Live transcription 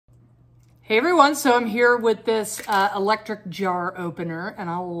Hey everyone, so I'm here with this electric jar opener, and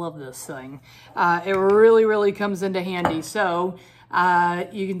I love this thing. It really comes into handy. So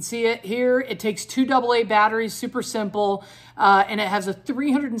you can see it here. It takes 2 AA batteries, super simple, and it has a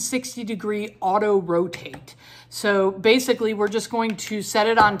 360-degree auto rotate. So basically, we're just going to set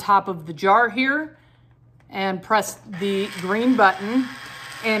it on top of the jar here and press the green button,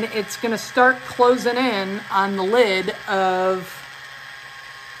 and it's going to start closing in on the lid of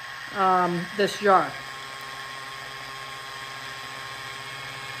this jar.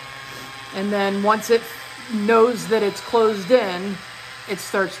 And then once it knows that it's closed in, it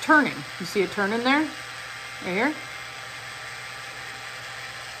starts turning. You see it turning there? Right here?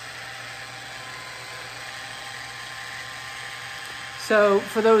 So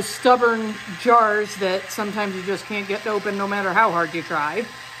for those stubborn jars that sometimes you just can't get open no matter how hard you try,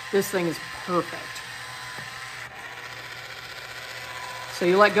 this thing is perfect. So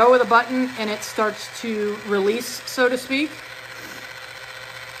you let go of the button and it starts to release, so to speak.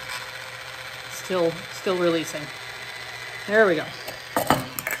 Still releasing. There we go.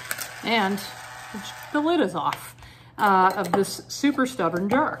 And the lid is off of this super stubborn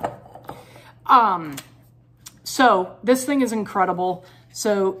jar. So this thing is incredible.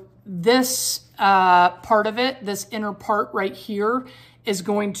 So this part of it, this inner part right here, is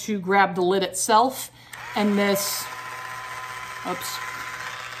going to grab the lid itself, and this, oops.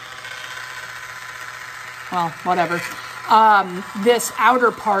 Well, whatever. This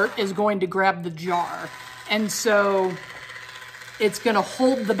outer part is going to grab the jar. And so it's going to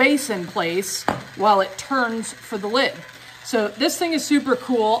hold the base in place while it turns for the lid. So this thing is super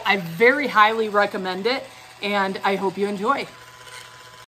cool. I very highly recommend it, and I hope you enjoy.